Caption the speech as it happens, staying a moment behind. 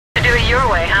your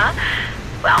way, huh?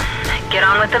 Well, get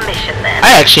on with the mission then.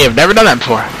 I actually have never done that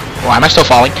before. Why am I still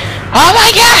falling? Oh my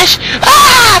gosh!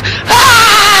 Ah!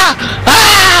 Ah!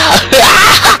 Ah!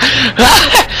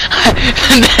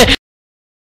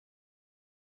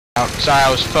 Oh, sorry,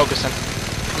 I was focusing.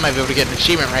 I might be able to get an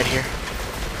achievement right here.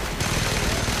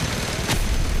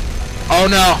 Oh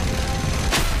no!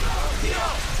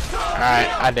 Alright,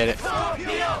 I did it.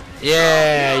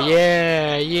 Yeah.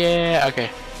 Okay.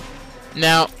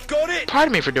 Now,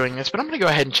 pardon me for doing this, but I'm gonna go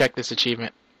ahead and check this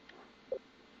achievement.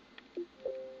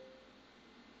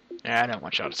 Yeah, I don't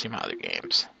want y'all to see my other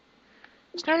games.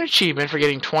 It's not an achievement for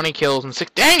getting 20 kills and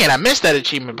 6. Dang it, I missed that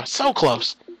achievement, but so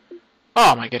close.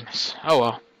 Oh my goodness. Oh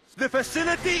well. The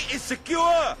facility is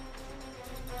secure.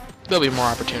 There'll be more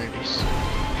opportunities.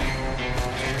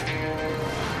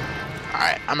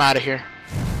 Alright, I'm out of here.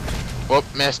 Whoop,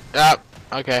 missed. Up.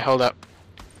 Okay, hold up.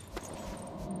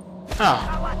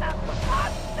 Oh.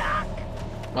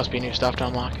 Must be new stuff to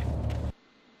unlock.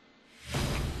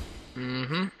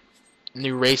 Mm-hmm.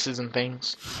 New races and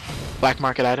things. Black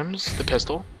market items, the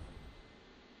pistol.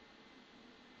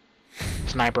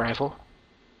 Sniper rifle.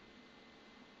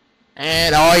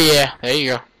 And oh yeah, there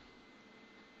you go.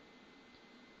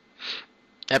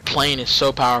 That plane is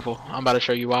so powerful. I'm about to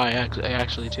show you why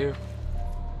actually too.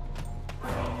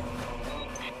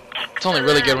 It's only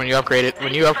really good when you upgrade it.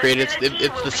 When you upgrade it,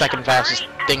 it's the second fastest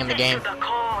thing in the game.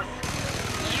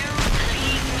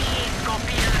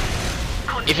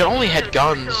 If it only had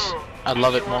guns, I'd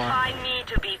love it more.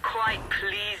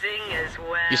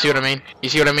 You see what I mean? You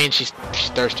see what I mean? She's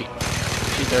thirsty.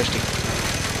 She's thirsty.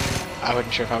 I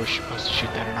wasn't sure if I was supposed to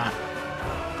shoot that or not.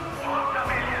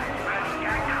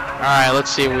 Alright, let's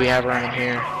see what we have around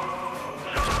here.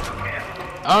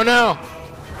 Oh no!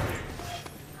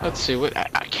 Let's see what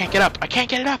I can't get up. I can't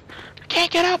get it up. I can't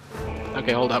get up.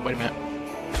 Okay, hold up. Wait a minute.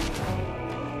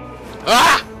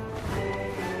 Ah!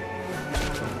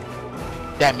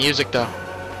 That music though.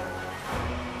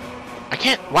 I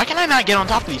can't. Why can I not get on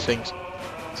top of these things?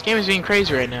 This game is being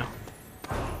crazy right now.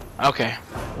 Okay,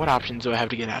 what options do I have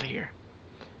to get out of here?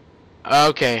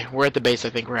 Okay, we're at the base. I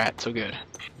think we're at. So good.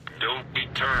 Don't be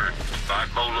turned by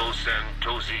Bolo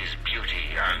Santosi's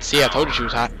beauty and See, I told you she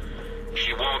was hot.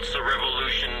 She wants a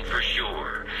revolution for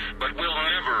sure, but will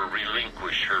never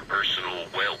relinquish her personal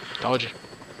wealth. Told you.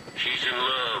 She's in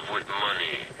love with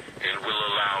money and will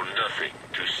allow nothing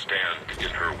to stand in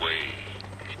her way.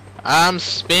 I'm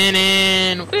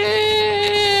spinning.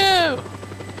 Woo!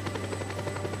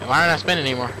 Why aren't I spinning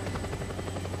anymore?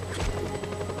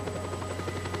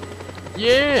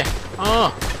 Yeah.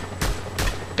 Oh.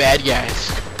 Bad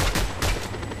guys.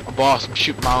 A boss. I'm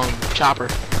shooting my own chopper.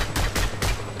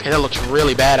 Okay, that looks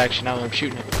really bad actually now that I'm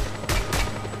shooting it.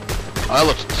 Oh, that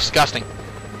looks disgusting.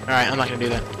 Alright, I'm not gonna do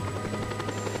that.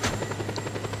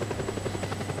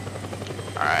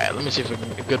 Alright, let me see if we can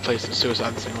get a good place to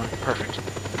suicide this thing on. Perfect.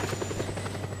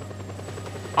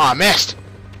 Oh, I missed!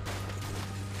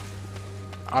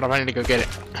 Hold on, I need to go get it.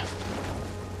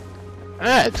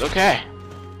 Ah, it's okay.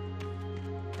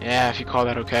 Yeah, if you call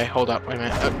that okay. Hold up, wait a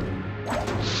minute.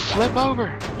 Flip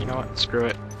over! You know what? Screw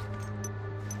it.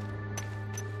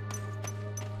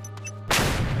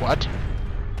 What?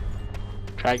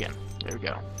 Try again. There we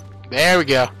go. There we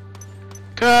go.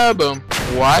 Kaboom.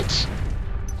 What?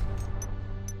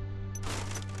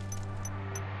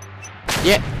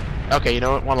 Yeah. Okay, you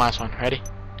know what? One last one. Ready?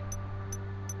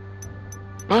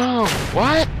 Boom.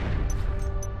 What?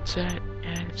 Set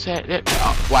and set it.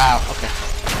 Oh, wow. Okay.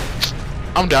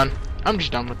 I'm done. I'm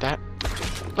just done with that.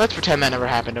 Let's pretend that never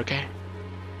happened, okay?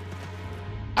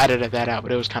 I edited that out,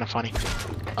 but it was kind of funny.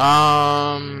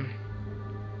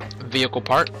 Vehicle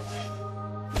part.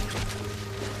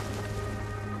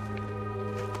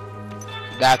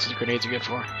 That's what grenades are good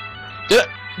for.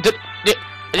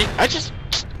 I just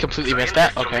completely missed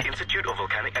that. Okay. The Institute of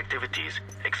Volcanic Activities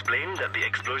explained that the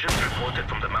explosions reported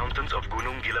from the mountains of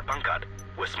Gunung Gila Pangkat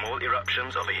were small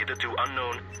eruptions of a hitherto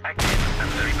unknown, active, and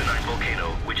very benign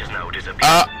volcano, which has now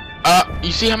disappeared.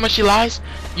 You see how much he lies?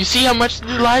 You see how much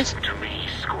he lies? To me,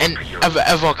 And Scorpio,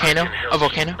 a volcano? I can help A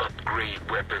volcano? you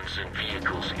upgrade weapons and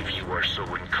vehicles if you are so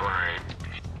inclined.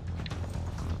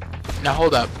 Now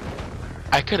hold up.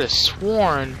 I could have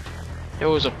sworn there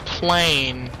was a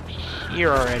plane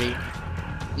here already.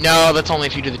 No, that's only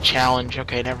if you do the challenge.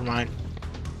 Okay, never mind.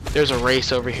 There's a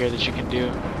race over here that you can do.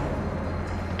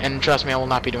 And trust me, I will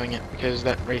not be doing it because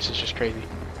that race is just crazy.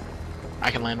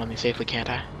 I can land on these safely, can't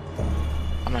I?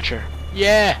 I'm not sure.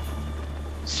 Yeah!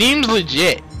 Seems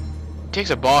legit. It takes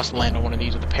a boss to land on one of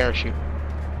these with a parachute.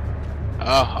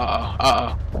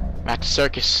 Uh-oh. I'm at the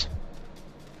circus.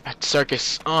 At the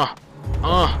circus.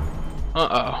 Uh-oh.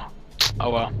 Oh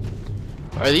well.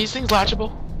 Are these things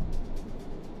latchable?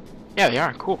 Yeah, they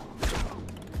are. Cool.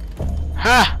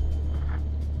 Ha!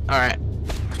 Alright.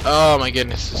 Oh my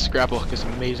goodness, this grapple hook is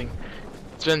amazing.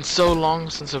 It's been so long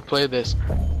since I've played this.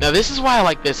 Now this is why I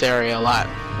like this area a lot.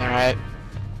 Alright.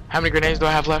 How many grenades do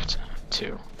I have left?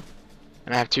 2.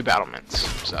 And I have 2 battlements,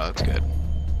 so that's good.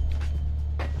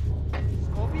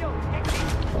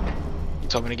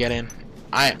 He's hoping to get in.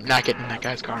 I am not getting in that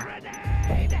guy's car.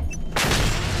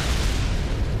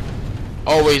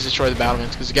 Always destroy the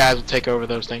battlements, because the guys will take over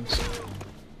those things.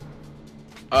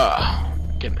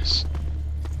 Goodness.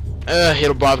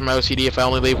 It'll bother my OCD if I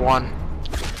only leave one.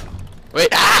 Wait,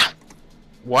 ah!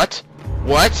 What?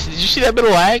 What? Did you see that bit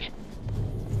of lag?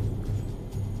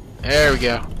 There we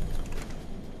go.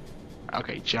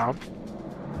 Okay, jump.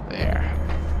 There.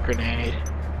 Grenade.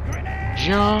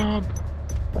 Jump.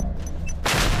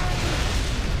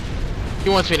 He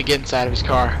wants me to get inside of his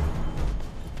car.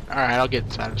 Alright, I'll get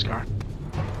inside of his car.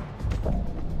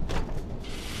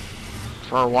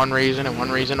 For one reason and one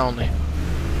reason only.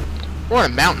 We're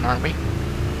on a mountain, aren't we?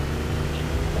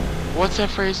 What's that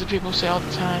phrase that people say all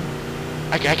the time?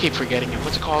 I keep forgetting it.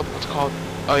 What's it called? What's it called?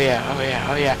 Oh yeah, oh yeah,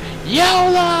 oh yeah.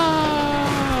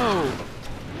 YOLO!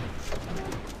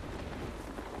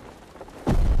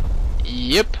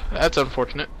 Yep, that's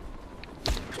unfortunate.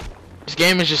 This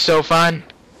game is just so fun.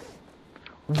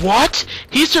 What?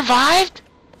 He survived?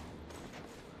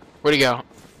 Where'd he go?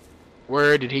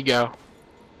 Where did he go?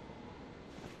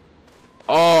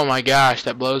 Oh my gosh,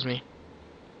 that blows me.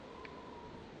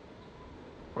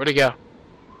 Where'd he go?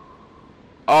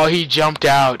 Oh, he jumped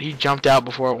out. He jumped out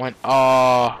before it went.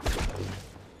 Oh.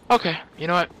 Okay, you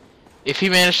know what? If he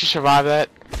managed to survive that,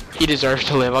 he deserves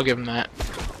to live. I'll give him that.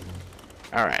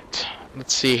 Alright,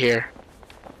 let's see here.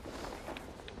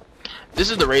 This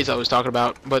is the race I was talking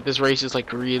about, but this race is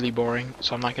like really boring,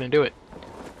 so I'm not going to do it.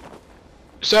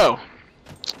 So,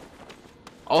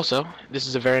 also, this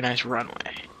is a very nice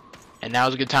runway. And now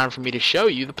is a good time for me to show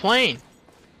you the plane.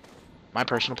 My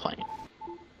personal plane.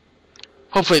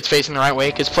 Hopefully it's facing the right way,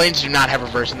 because planes do not have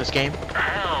reverse in this game.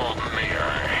 How may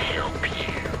I help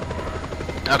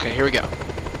you? Okay, here we go.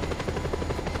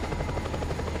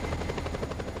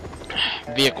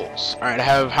 Vehicles. Alright, I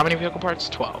have how many vehicle parts?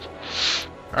 12.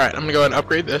 Alright, I'm gonna go ahead and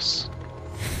upgrade this.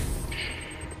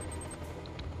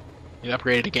 Need to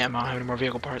upgrade it again, I don't have any more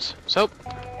vehicle parts. So,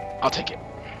 I'll take it.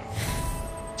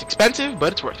 It's expensive,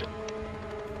 but it's worth it.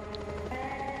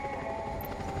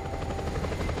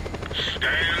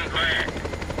 Stand back.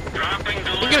 Dropping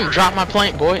delivery. You're gonna drop my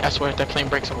plane, boy. I swear if that plane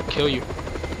breaks, I will kill you.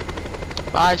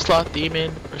 Bye, sloth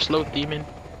demon, or sloth demon.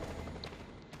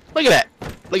 Look at that.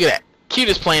 Look at that.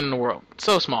 Cutest plane in the world.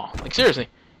 So small. Like, seriously.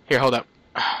 Here, hold up.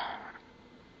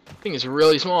 Thing is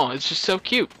really small. It's just so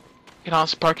cute. You can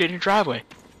also park it in your driveway.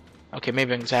 Okay,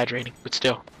 maybe I'm exaggerating, but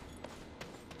still.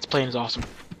 This plane is awesome.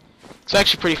 It's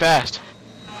actually pretty fast.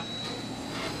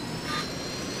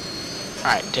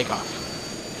 Alright, take off.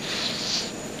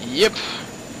 Yep.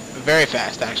 Very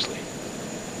fast, actually.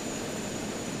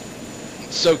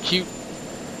 It's so cute.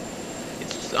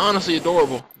 It's honestly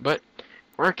adorable, but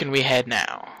where can we head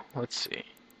now? Let's see.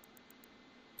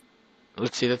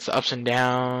 Let's see, that's the ups and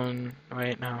down.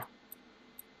 Wait, no.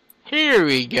 Here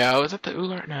we go. Is that the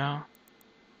Ular? No.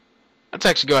 Let's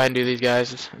actually go ahead and do these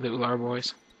guys, the Ular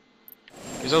boys.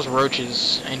 Because those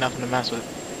roaches ain't nothing to mess with.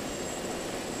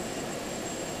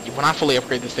 When I fully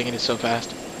upgrade this thing, it is so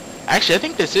fast. Actually, I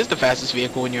think this is the fastest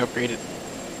vehicle when you upgrade it.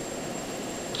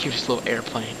 Cutest little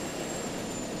airplane.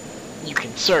 You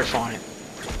can surf on it.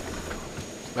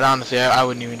 But honestly, I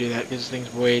wouldn't even do that because this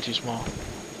thing's way too small.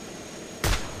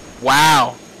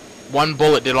 Wow. One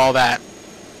bullet did all that.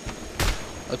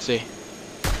 Let's see.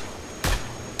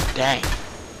 Dang.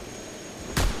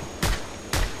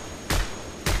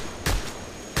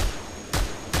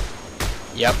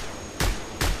 Yep.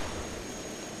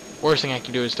 Worst thing I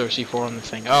can do is throw C4 on this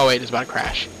thing. Oh wait, it's about to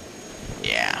crash.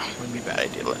 Yeah, wouldn't be a bad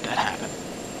idea to let that happen.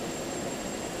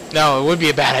 No, it would be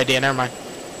a bad idea, never mind.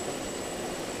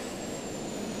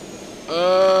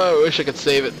 I wish I could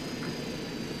save it.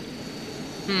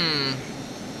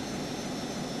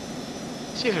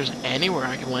 See if there's anywhere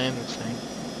I can land this thing.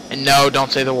 And no,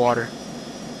 don't say the water.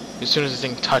 As soon as this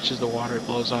thing touches the water, it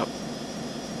blows up.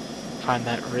 I find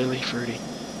that really fruity.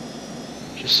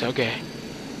 Just so gay.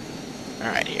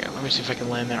 Alright, here. Let me see if I can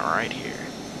land that right here.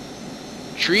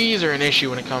 Trees are an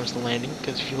issue when it comes to landing,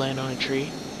 because if you land on a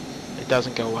tree, it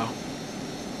doesn't go well.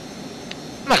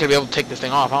 I'm not going to be able to take this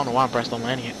thing off. I don't know why I'm pressed on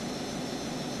landing it.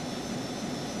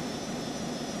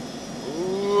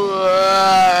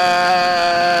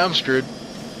 I'm screwed.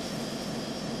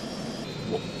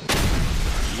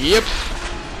 Yep.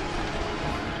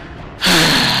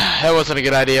 That wasn't a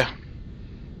good idea.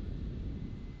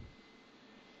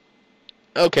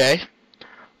 Okay.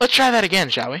 Let's try that again,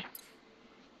 shall we?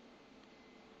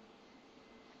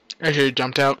 I should have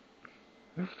jumped out.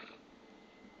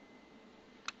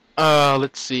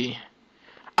 Let's see.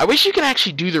 I wish you could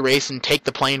actually do the race and take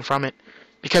the plane from it.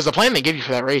 Because the plane they give you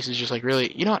for that race is just like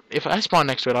really... You know what? If I spawn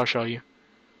next to it, I'll show you.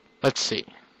 Let's see.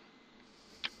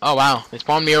 Oh, wow. They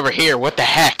spawned me over here. What the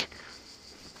heck?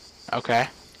 Okay.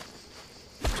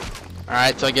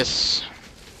 Alright, so I guess...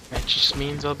 that just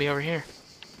means I'll be over here.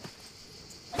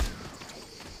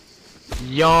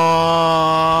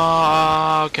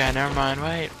 Okay, never mind.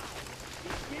 Wait.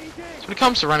 So when it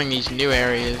comes to running these new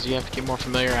areas, you have to get more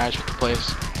familiarized with the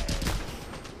place.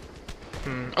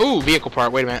 Ooh, vehicle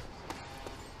part. Wait a minute.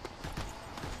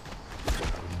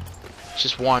 It's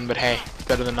just one, but hey, it's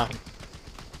better than nothing.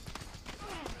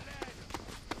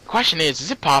 Question is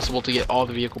it possible to get all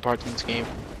the vehicle parts in this game?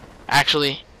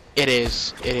 Actually, it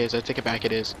is. It is. I take it back.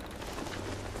 It is.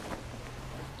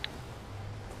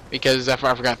 Because I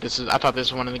forgot this is. I thought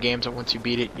this was one of the games that once you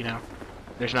beat it, you know,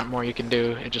 there's not more you can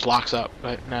do. It just locks up.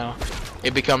 But no,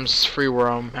 it becomes free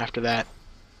roam after that,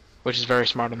 which is very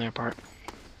smart on their part.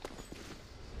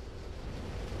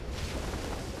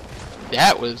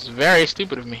 That was very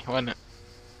stupid of me, wasn't it?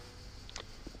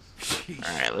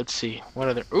 Alright, let's see. What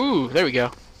other... Ooh, there we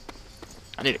go.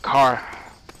 I need a car.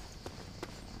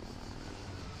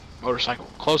 Motorcycle.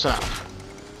 Close enough.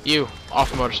 You,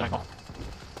 off the motorcycle.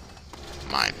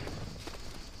 Mine.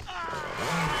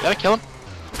 Did I kill him?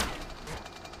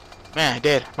 Man, I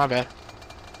did. My bad.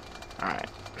 Alright.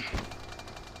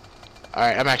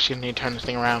 Alright, I'm actually gonna need to turn this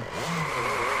thing around.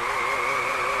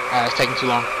 Alright, it's taking too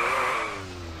long.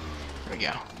 There we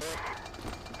go.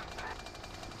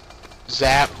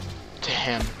 Zap to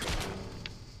him.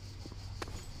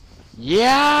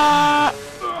 Yeah!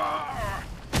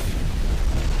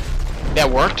 That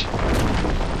worked?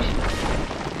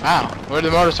 Wow, where'd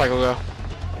the motorcycle go?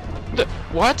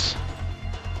 What?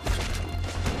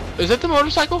 Is that the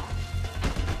motorcycle?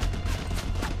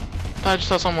 I just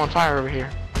saw someone on fire over here.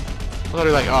 I thought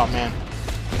like, oh man.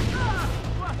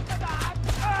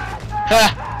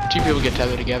 Ha! Two people get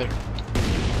tethered together.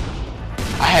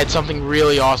 I had something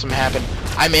really awesome happen.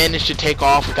 I managed to take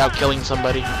off without killing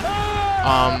somebody. In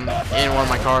one of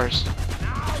my cars.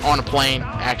 On a plane,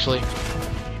 actually.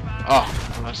 Oh, I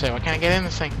was about to say, why can't I get in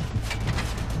this thing?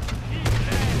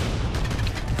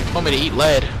 Want me to eat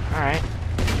lead? Alright.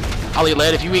 I'll eat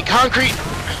lead if you eat concrete!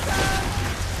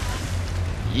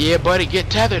 Yeah, buddy, get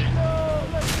tethered.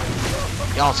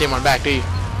 Y'all don't see him on the back, do you?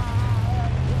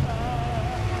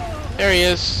 There he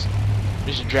is.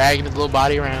 Just dragging his little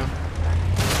body around.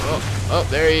 Oh,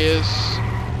 there he is.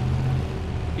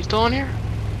 He's still on here?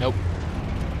 Nope.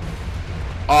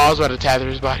 Oh, I was about to tether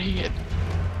his body.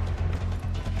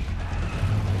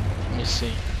 Let me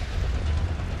see.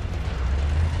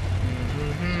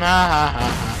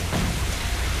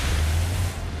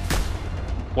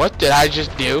 What did I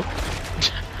just do?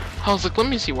 I was like, let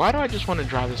me see. Why do I just want to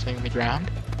drive this thing in the ground?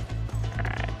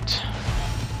 Alright.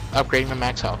 Upgrading the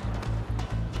max health.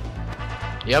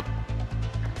 Yep.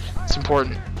 It's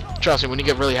important. Trust me, when you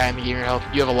get really high in the game, your health,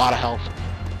 you have a lot of health.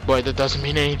 Boy, that doesn't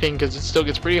mean anything because it still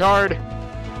gets pretty hard.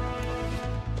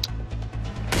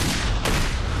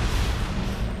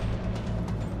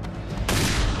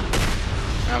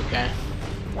 Okay.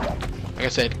 Like I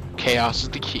said, chaos is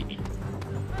the key.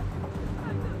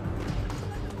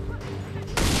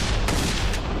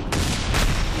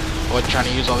 Avoid trying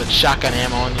to use all that shotgun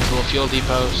ammo on these little fuel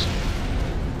depots.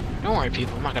 Don't worry,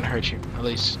 people. I'm not gonna hurt you. At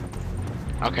least.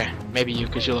 Okay, maybe you,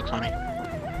 because you look funny.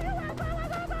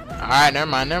 Alright, never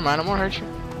mind. I won't hurt you.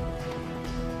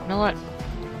 You know what?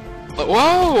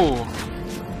 Whoa!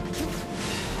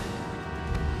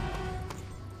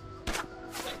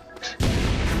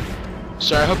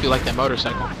 Sir, I hope you like that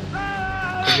motorcycle.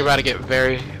 Because you're about to get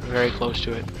very, very close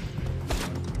to it.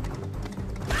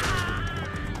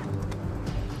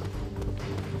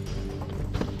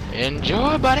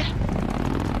 Enjoy, buddy.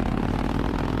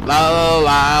 La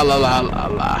la la la la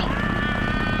la.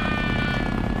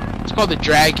 It's called the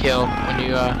drag kill when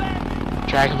you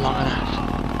drag him long enough.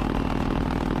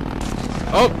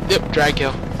 Oh, yep, drag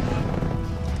kill.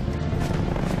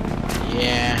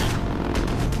 Yeah.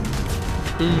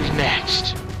 Who's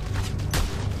next?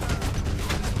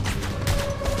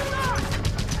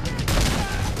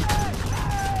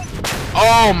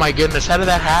 Oh my goodness, how did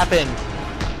that happen?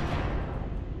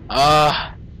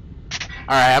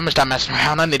 Alright, I'm gonna stop messing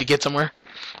around. I need to get somewhere.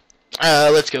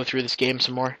 Let's go through this game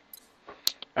some more.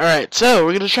 Alright, so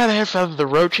we're gonna try to have either the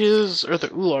Roaches or the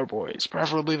Ular Boys.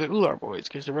 Preferably the Ular Boys,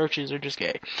 because the Roaches are just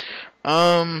gay.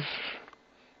 So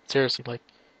Seriously, like,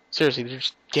 seriously, they're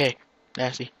just gay.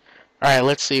 Nasty. Alright,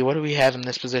 let's see. What do we have in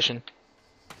this position?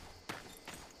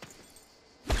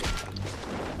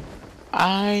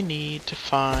 I need to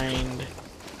find...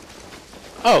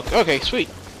 Oh, okay, sweet.